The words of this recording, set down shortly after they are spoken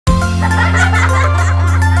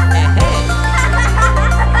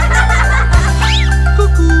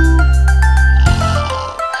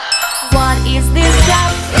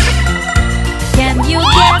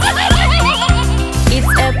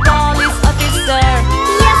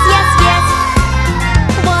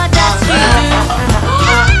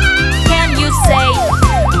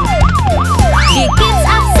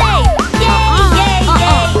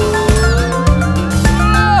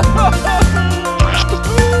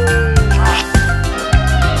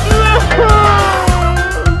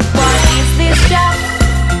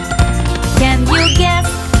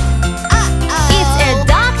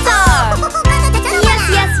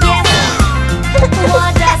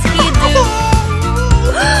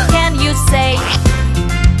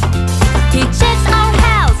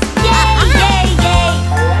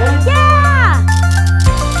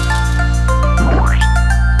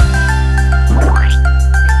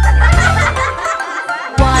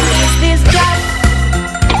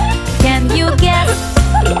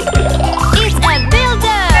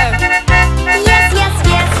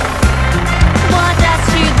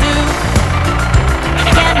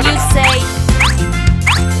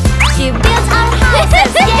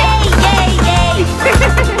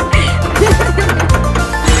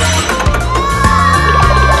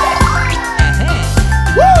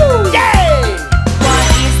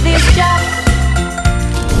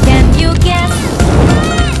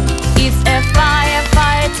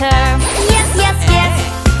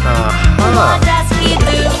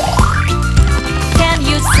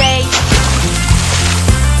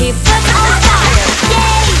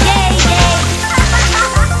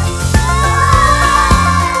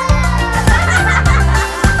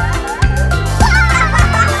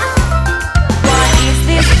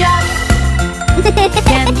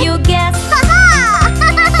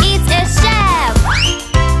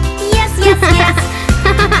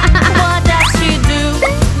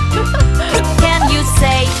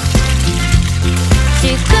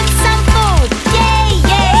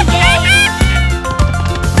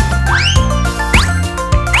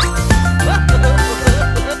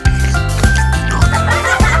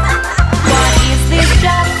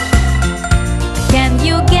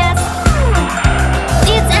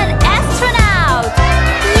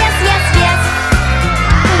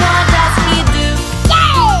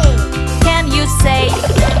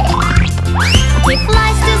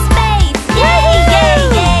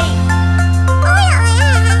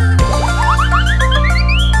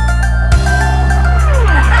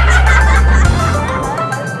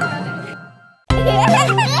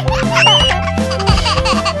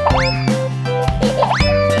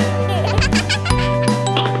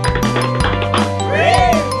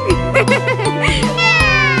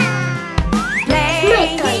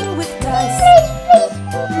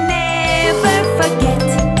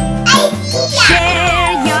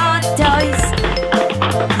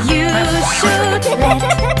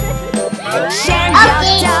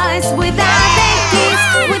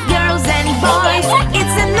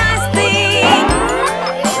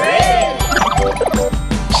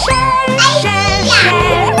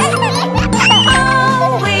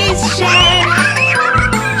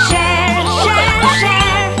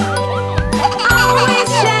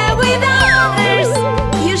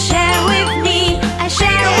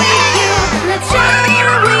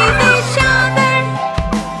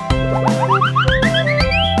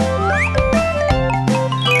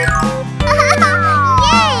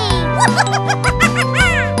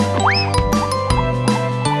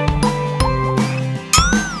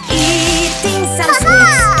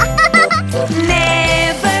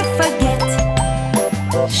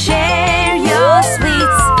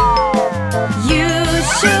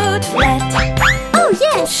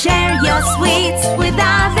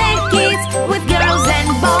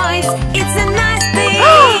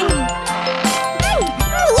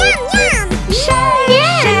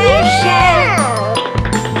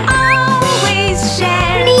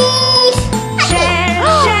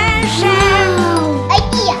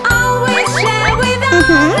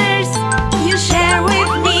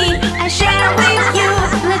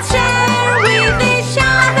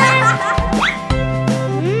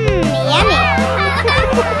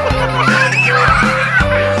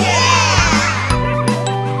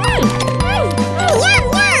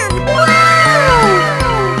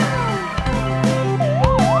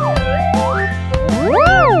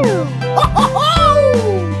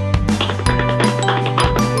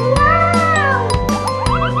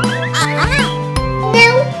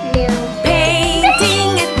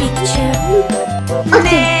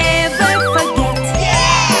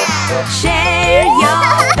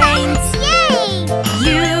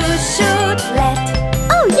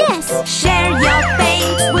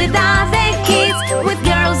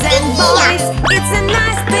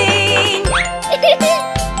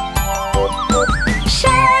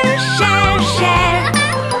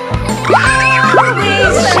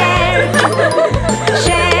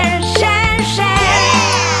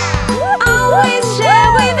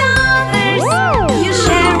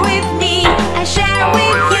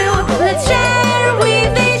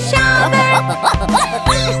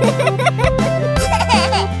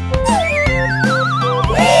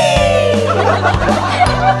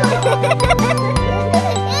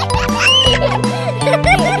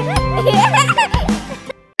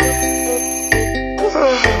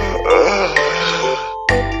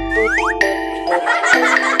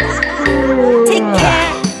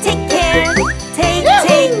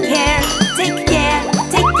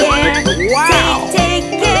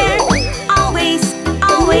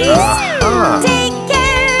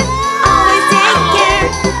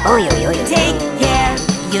Oy, oy, oy, oy. Take care,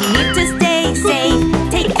 you need to stay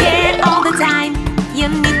safe. Take care all the time, you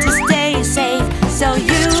need to stay safe, so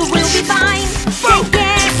you will be fine. Take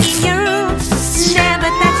care in your room, never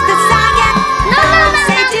touch the socket. Follow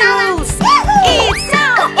safety rules, it's so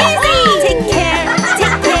easy. Take care,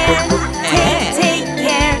 take care, take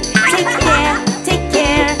care, take care, take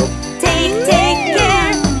care, take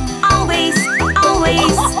care. Always,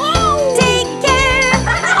 always. Take care,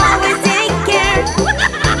 always take care.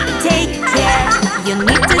 Take care, you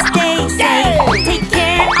need to stay safe. Take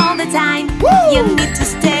care all the time, you need to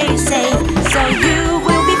stay safe, so you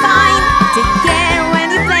will be fine. Take care when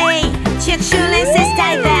you play, check shoelaces,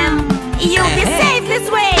 tie them. You'll be safe this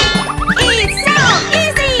way. It's so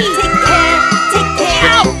easy. Take care, take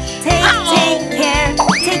care, take care,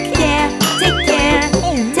 take care, take care,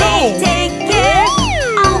 take care.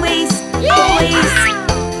 Always, always.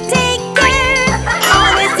 Take care,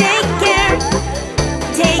 always take care.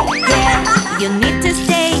 Take care, you need to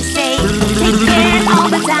stay safe. Take care all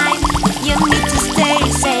the time, you need to stay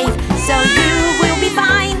safe, so you will be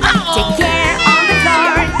fine. Take care on the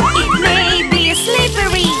floor, it may be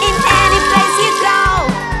slippery in any place you go.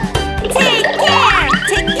 Take care,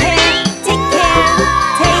 take care, take care,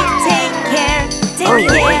 take care, take care,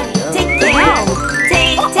 take care,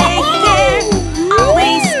 take care.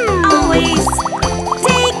 Always, always.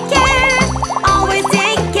 Take care, always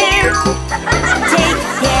take care. Take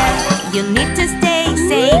care, you need to stay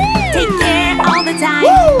safe. Take care all the time,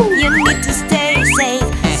 you need to stay safe,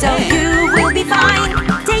 so you will be fine.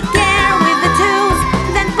 Take care with the tools,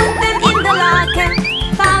 then put them in the locker.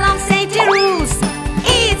 Follow safety rules,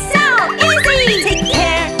 it's so easy. Take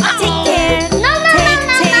care, take care, take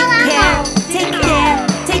care, take care,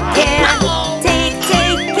 take care,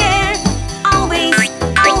 take care. Always,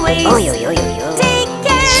 always. Oy, oy, oy, oy, oy. Take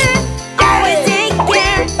care, always take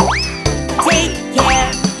care. Take care,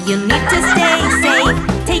 you need to stay safe.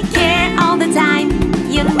 Take care all the time,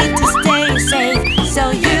 you need to stay safe,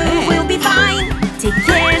 so you will be fine. Take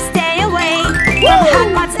care, stay away from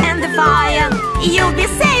hot pots and the fire. You'll be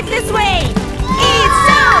safe this way. It's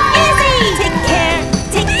so easy. Take care,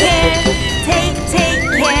 take care, take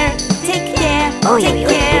care, take care, Oy, oy, take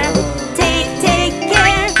oy, care, oy. take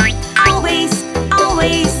care. Always,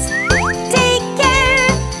 always. Take care,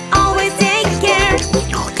 always take care.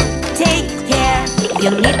 Take care, you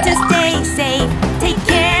need to stay safe. Take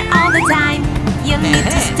care all the time, you need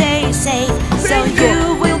to stay safe, so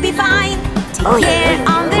you will be fine. Take care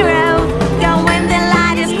on the road, go when the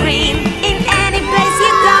light is green. In any place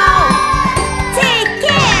you go. Take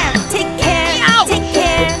care, take care, take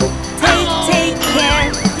care, take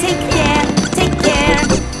care, take care, take care,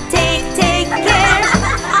 take care.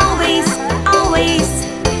 Always, always.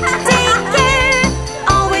 Take care,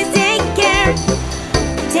 always take care.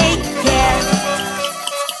 Take care.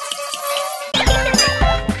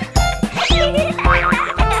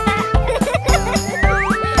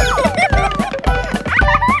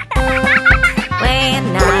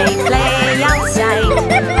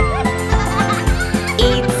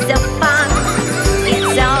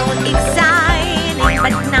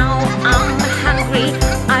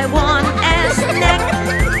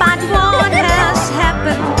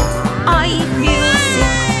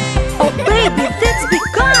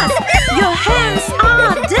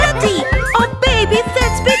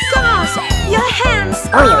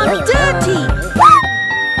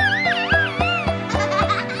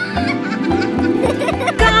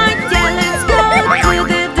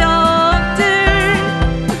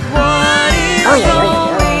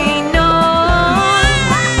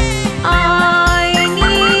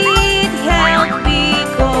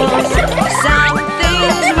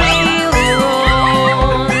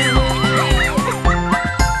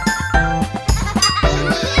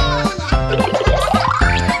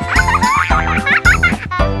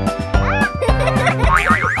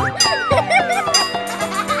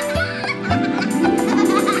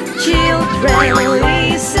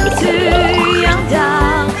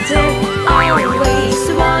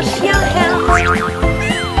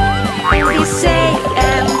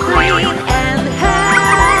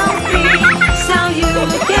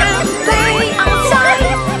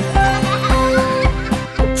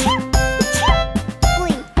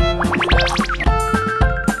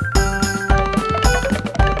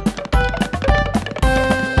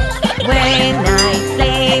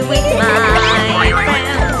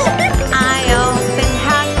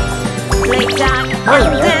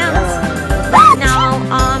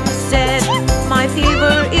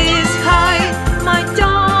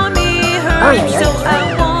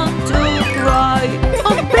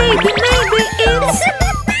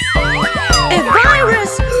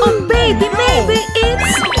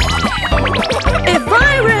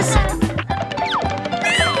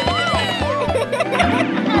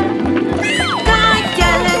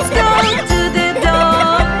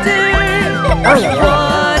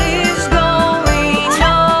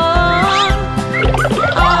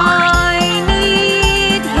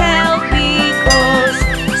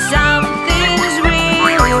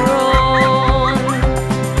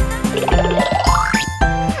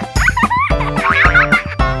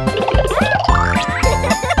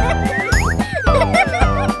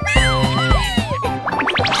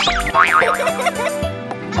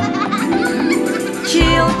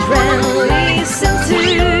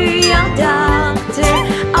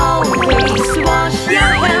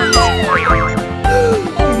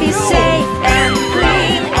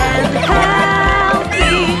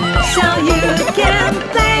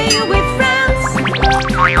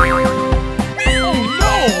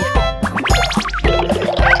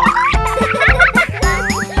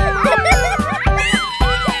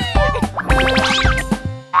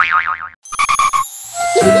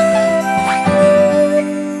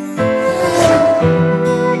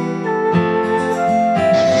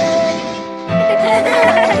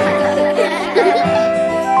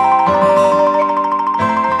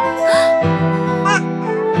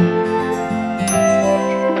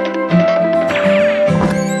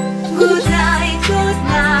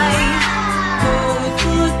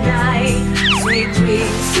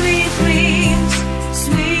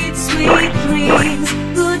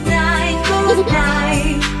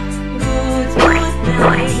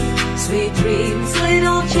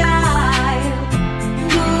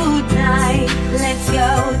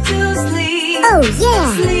 Oh yeah!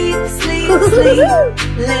 Sleep, sleep, sleep.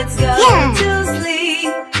 Let's go to sleep.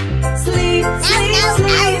 Sleep, sleep,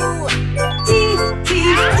 sleep. Teeth,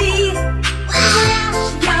 teeth, teeth. Brush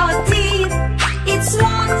your teeth. It's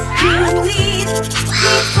what you need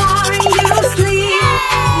before you sleep.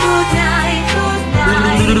 Good night, good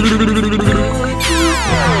night. Good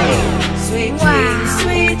night. Sweet dreams,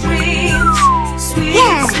 sweet dreams. Sweet,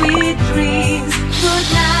 sweet dreams. Good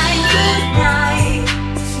night, good night.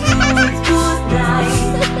 Good night.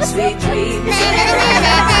 Sweet dreams.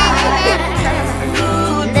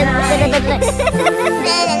 Good night.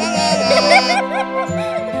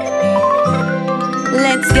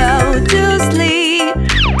 Let's go to sleep.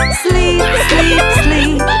 Sleep, sleep,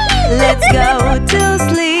 sleep. Let's go to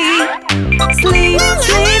sleep. Sleep,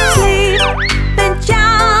 sleep, sleep.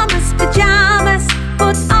 Pajamas, pajamas.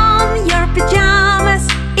 Put on your pajamas.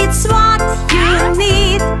 It's what you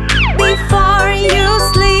need before you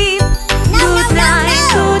sleep. Good night,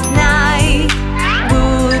 good night.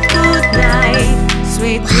 Good, good night.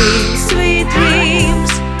 Sweet dreams, sweet dreams.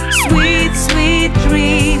 Sweet, sweet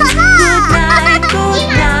dreams. Good night, good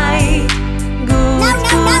night. Good,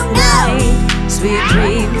 good night. Sweet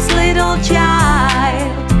dreams, little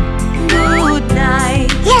child. Good night.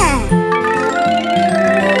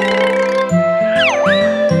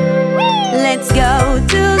 Let's go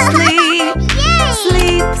to sleep.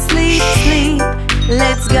 Sleep, sleep, sleep.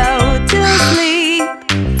 Let's go to sleep.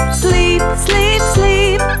 Sleep, sleep,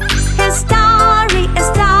 sleep. A story, a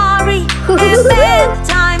story. A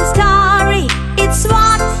bedtime story. It's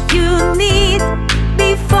what you need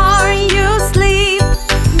before you sleep.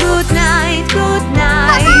 Good night, good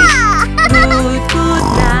night. Good, good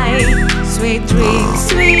night. Sweet dreams,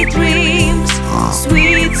 sweet dreams.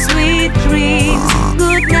 Sweet, sweet dreams.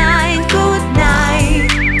 Good night, good night.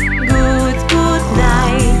 Good, good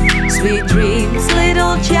night. Sweet dreams,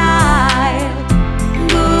 little child.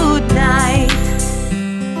 Good night.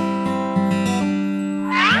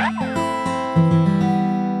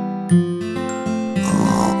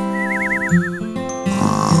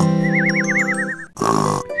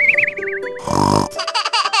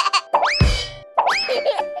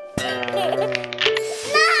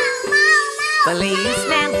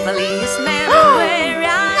 Policeman, policeman, where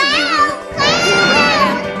are you?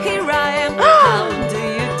 Here I am, how do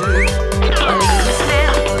you do? Policeman,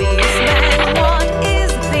 policeman, what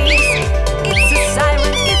is this? It's a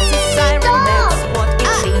siren, that's what it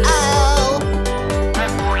is.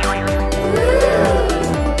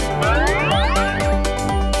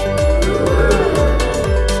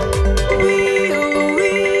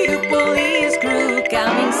 Wee-oo, police crew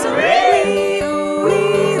coming soon.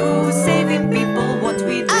 Wee-oo, saving people, what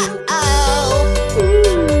we do.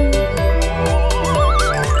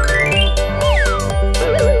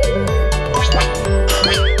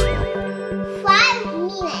 5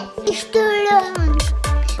 minutes. It's too long.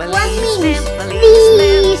 1 minute. Policeman,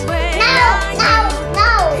 Please. where No, are no, you?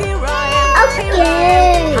 no. Here I am, Okay.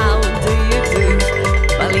 how do you do?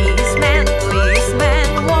 Policeman, policeman,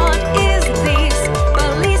 what is this?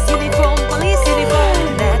 Police uniform,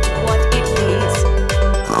 that's what it is.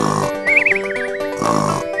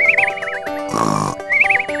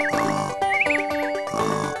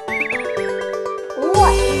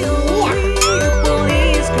 What?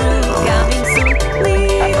 Police crew coming soon.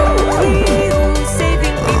 Wee-oo,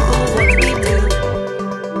 saving people, what we do.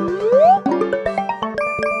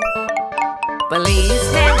 Police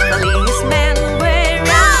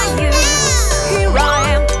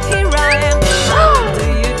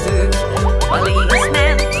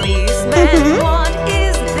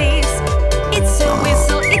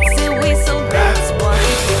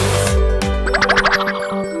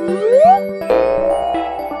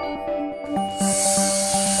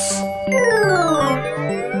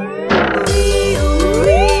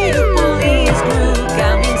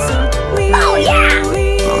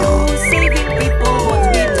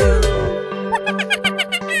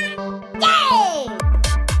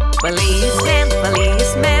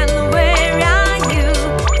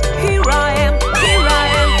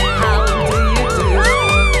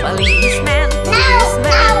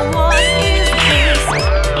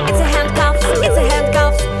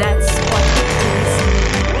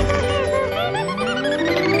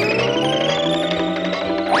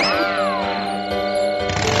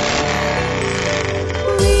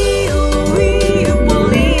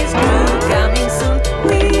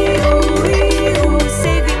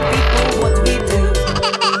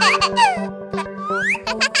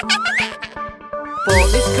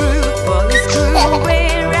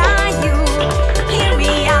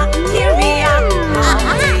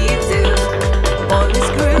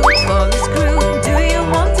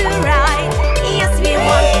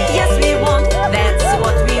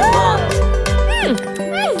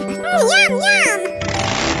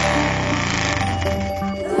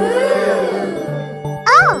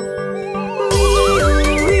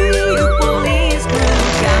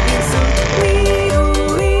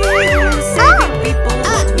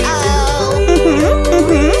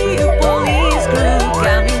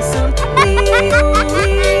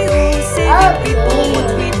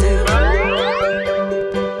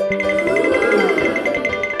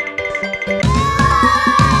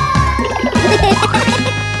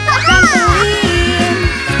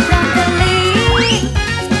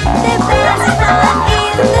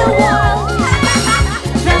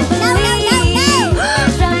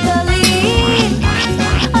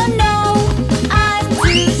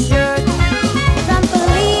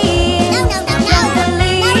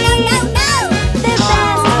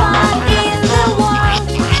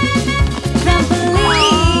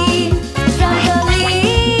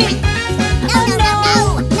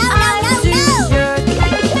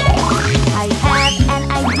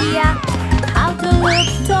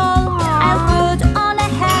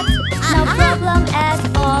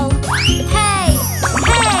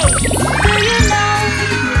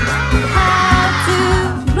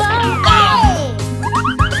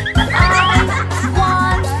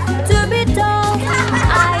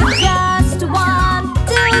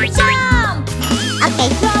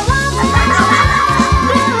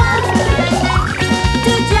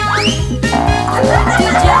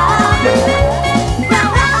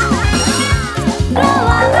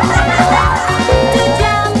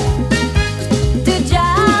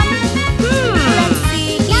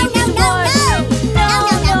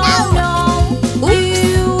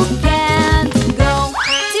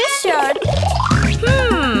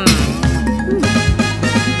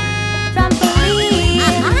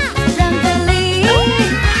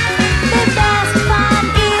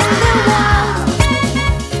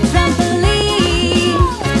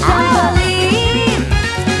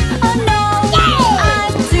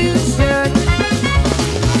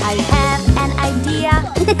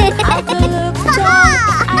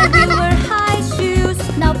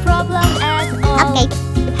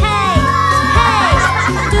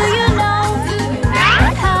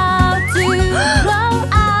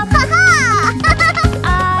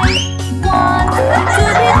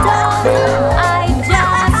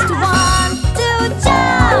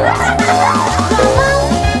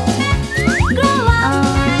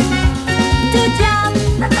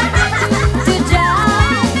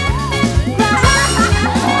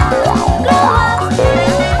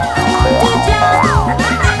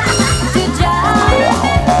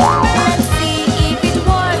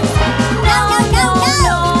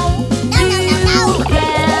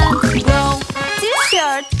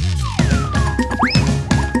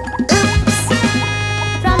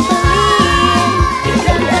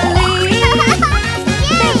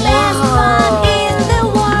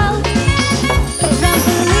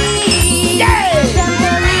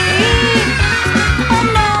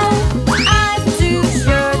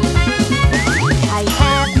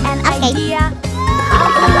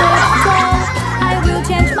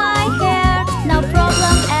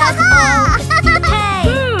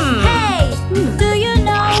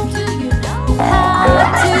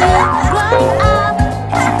up.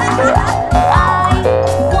 I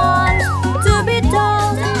want to be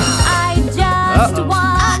tall. I just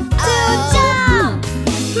want to jump.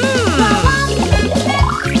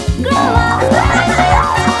 Grow up,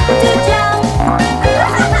 to jump,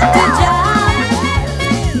 to jump.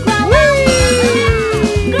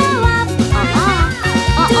 Grow up,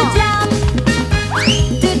 to jump,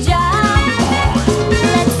 to jump.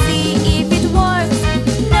 Let's see if it works.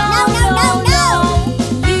 No, no, no.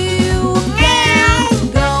 You can't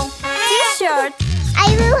go. T-shirt. I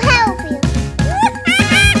will help you.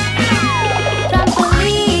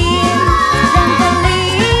 Trampoline,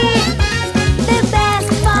 trampoline, the best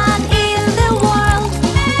fun in the world.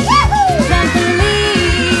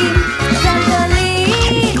 Trampoline,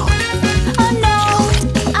 trampoline. Oh no,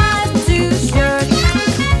 I'm too short.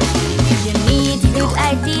 You need good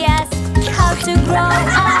ideas how to grow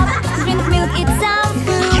up. Drink milk, eat some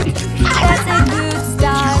food. That's a good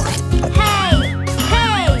start. Hey,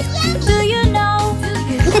 hey, do you know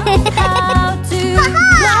how to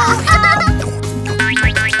grow up?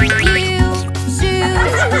 You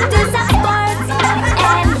should do some sports,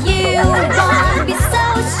 and you won't be so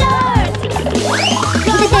short.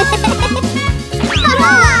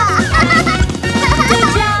 Grow up, to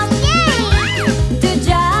jump, to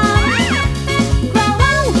jump. Grow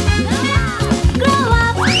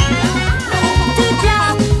up, to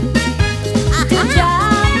jump, to jump.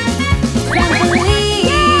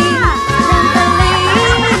 Trampoline,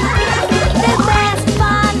 trampoline, the best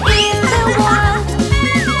fun in the world.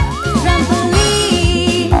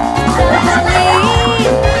 Trampoline, trampoline,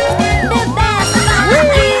 the best fun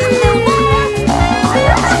in the world.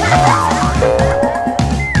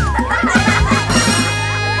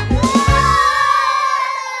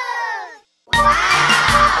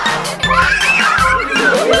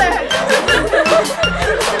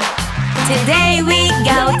 Today we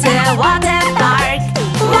go to a water park.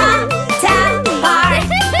 Water park.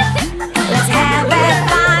 Let's have a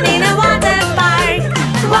fun in a water park.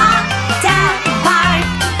 Water park.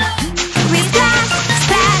 We splash,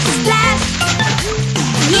 splash, splash.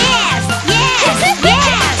 Yes, yes,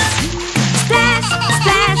 yes. Splash,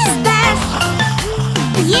 splash, splash.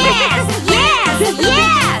 Yes, yes,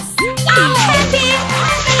 yes.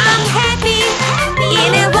 I'm happy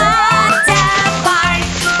in a water park.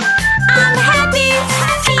 I'm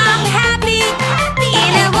happy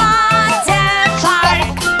in a water park.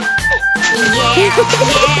 Yeah,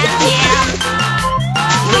 yeah, yeah.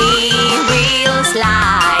 We will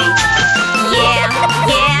slide. Yeah,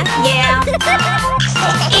 yeah, yeah.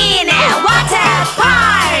 In a water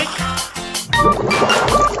park.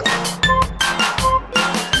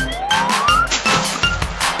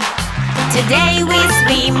 Today we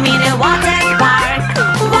swim in a water park.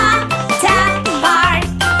 Water park.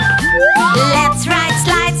 Let's ride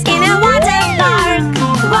slides in a water park.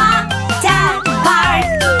 Water park.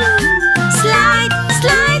 Slide,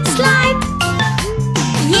 slide, slide.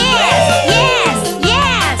 Yes, yes,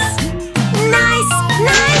 yes. Nice,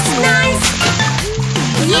 nice, nice.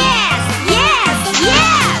 Yes, yes,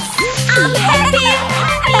 yes. I'm happy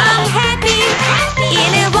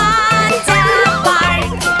in a water park.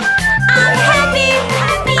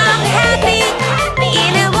 I'm happy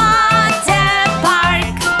in a water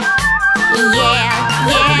park. Yeah,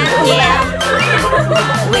 yeah, yeah.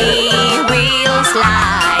 We will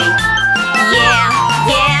slide. Yeah,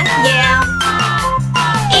 yeah, yeah.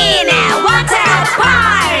 In a water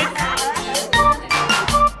park.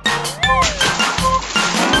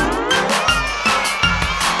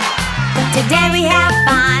 Today we have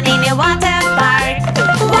fun in a water park.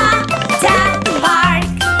 Water park.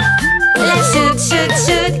 Let's shoot, shoot,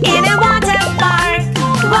 shoot in a water park.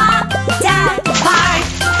 Water park.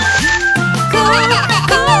 Cool,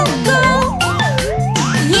 cool, cool.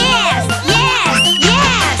 Yes, yes,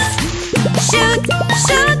 yes. Shoot,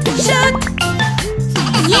 shoot, shoot.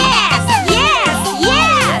 Yes, yes,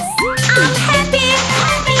 yes. I'm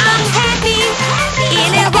happy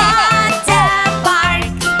in a water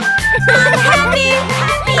park. I'm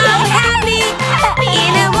happy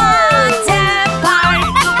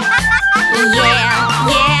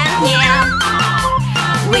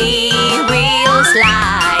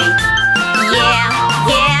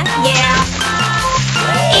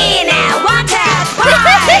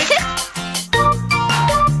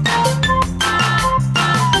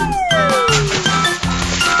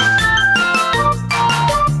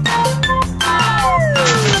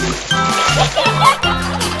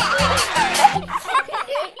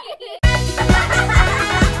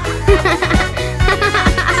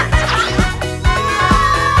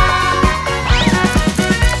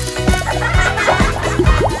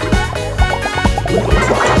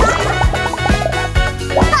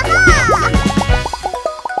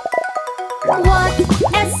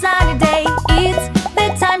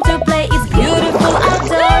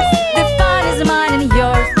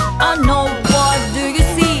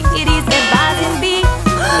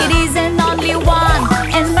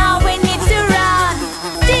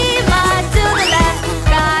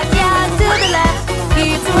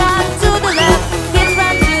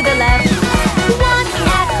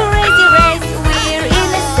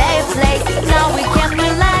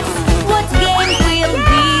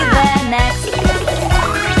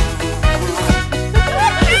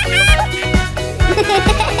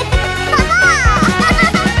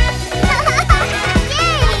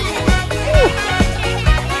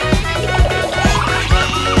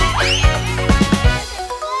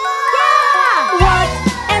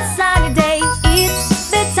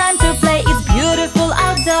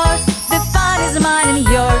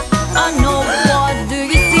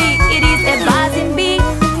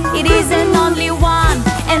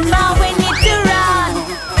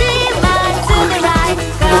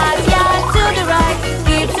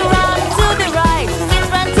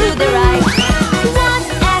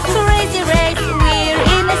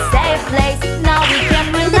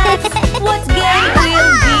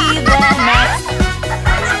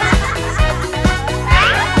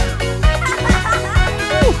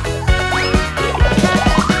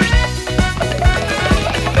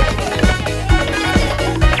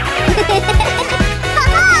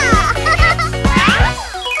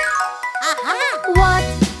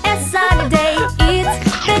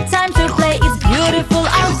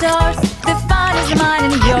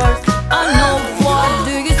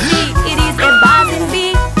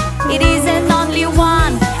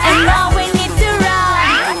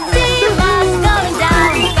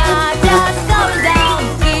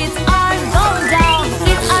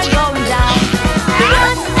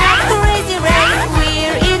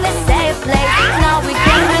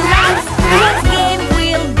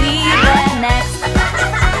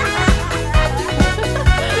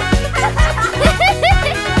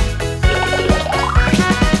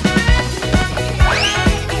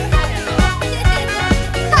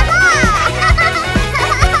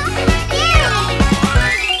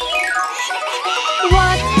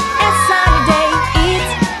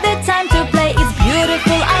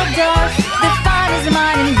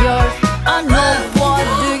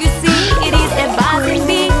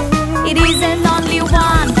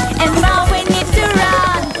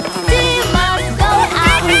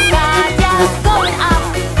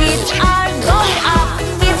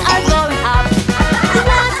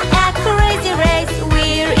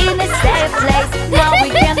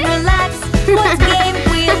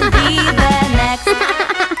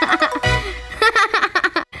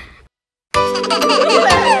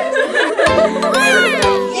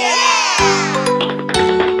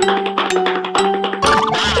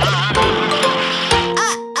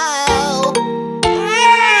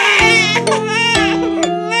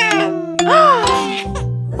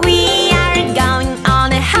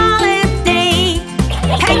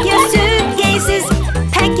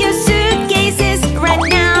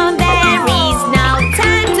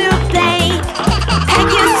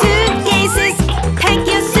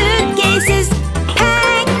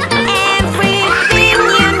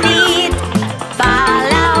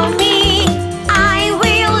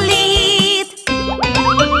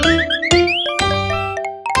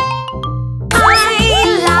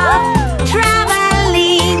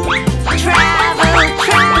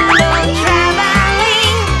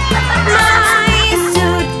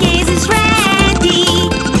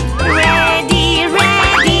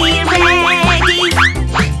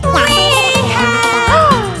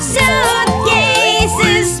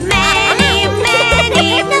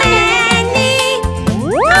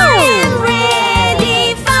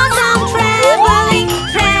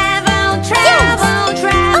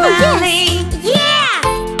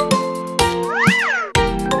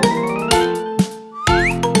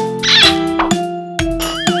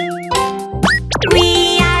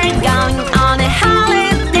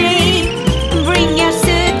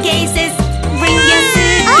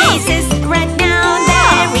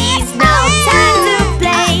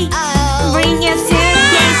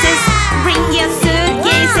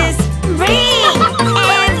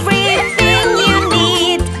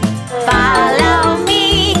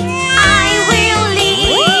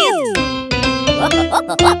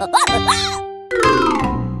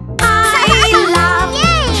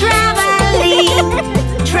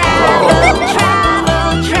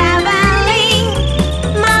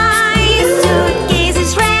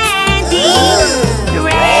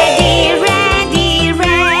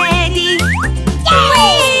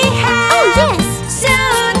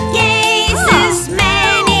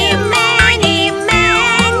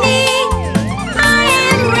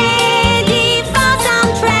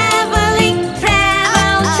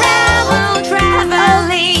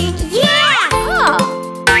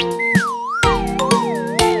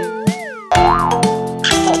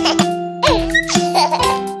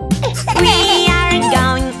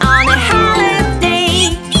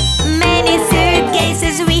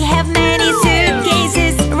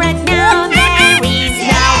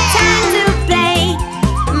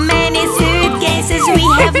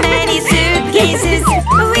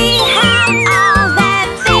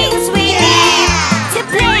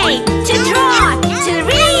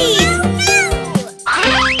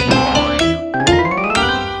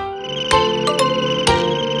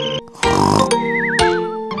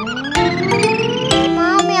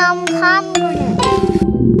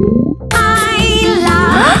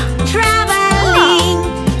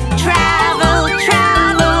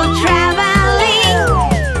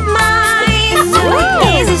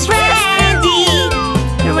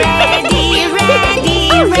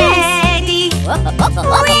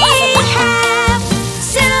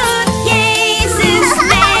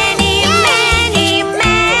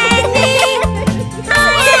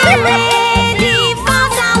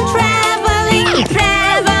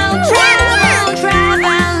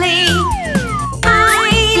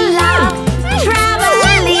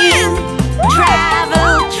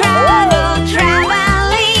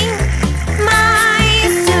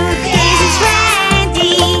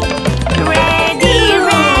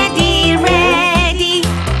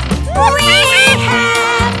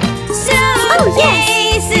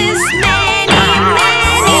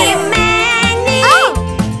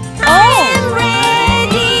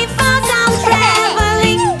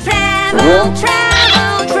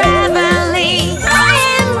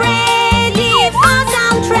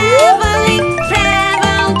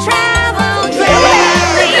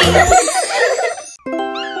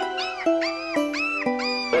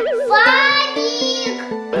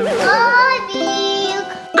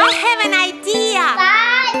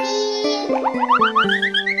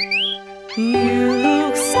You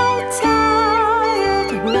look so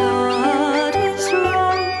tired, what is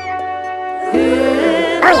wrong?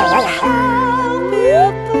 Can I help you,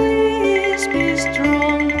 please be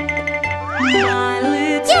strong. My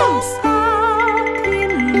little puppy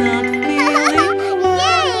not feeling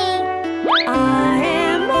well. I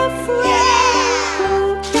am a friend who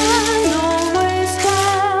can always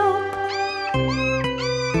help.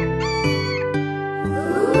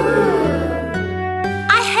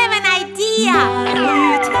 I have an idea. My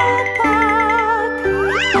little puppy,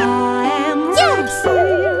 I am right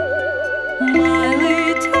here. My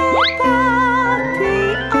little puppy,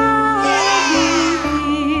 I'll be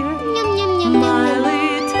here. My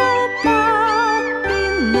little puppy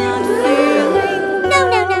not feeling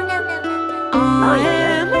well. I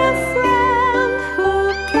am a friend who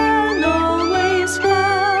can always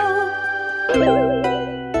help.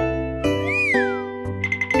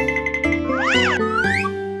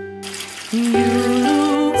 You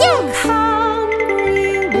look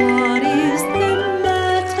hungry, what is the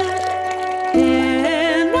matter?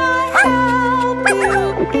 Can I help you?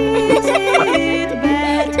 Is it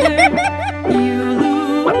better? You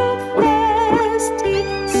look thirsty,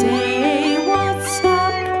 say what's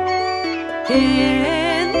up.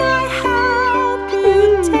 Can I help you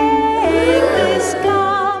take this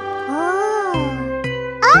cup?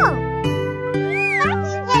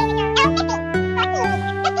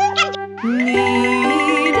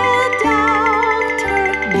 Need a doctor,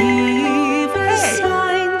 give a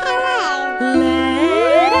sign.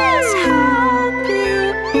 Let us help you,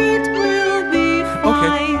 it will be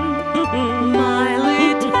fine. My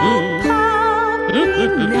little puppy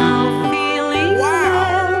now feeling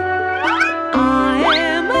well. I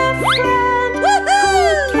am a friend who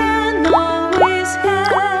can always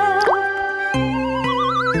help.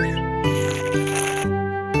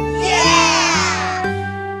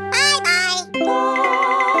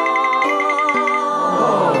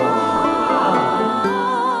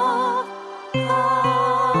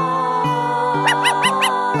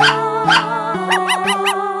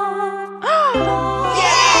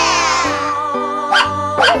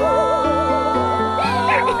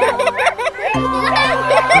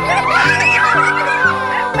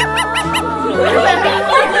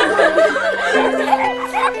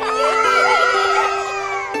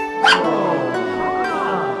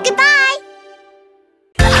 Goodbye.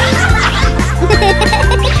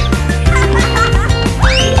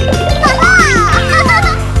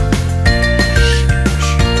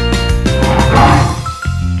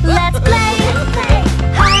 Let's play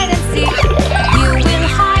hide and seek. You will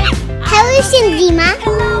hide. Have you seen Dima?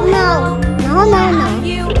 No.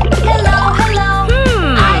 You. Hello, hello.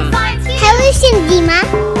 I find you. Have you seen Dima?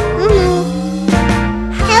 No.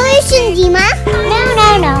 Have you seen Dima?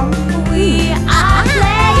 No. We are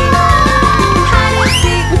playing hide and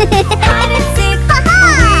seek. Hide and seek.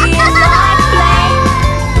 We like play.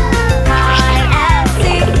 Hide and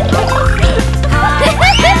seek.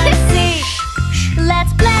 Hide and seek.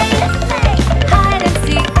 Let's play hide and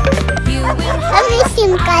seek. You will Have you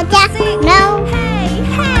seen Katya? No.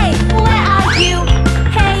 Hey, where are you?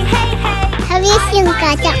 Hey. Have you seen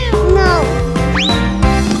Katya? No.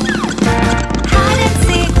 Hide and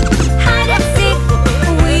seek.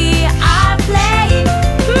 We are playing.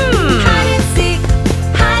 Hide and seek.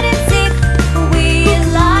 We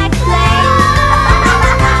like play.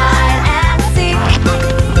 Hide and seek.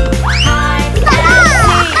 Hide and seek.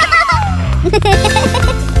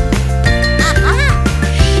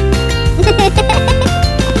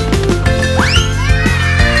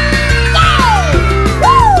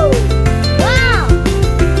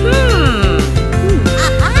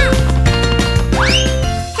 Wow.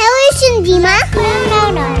 Have you seen Dima?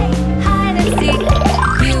 No. Hide and seek.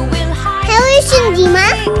 You will hide. Have you seen Dima?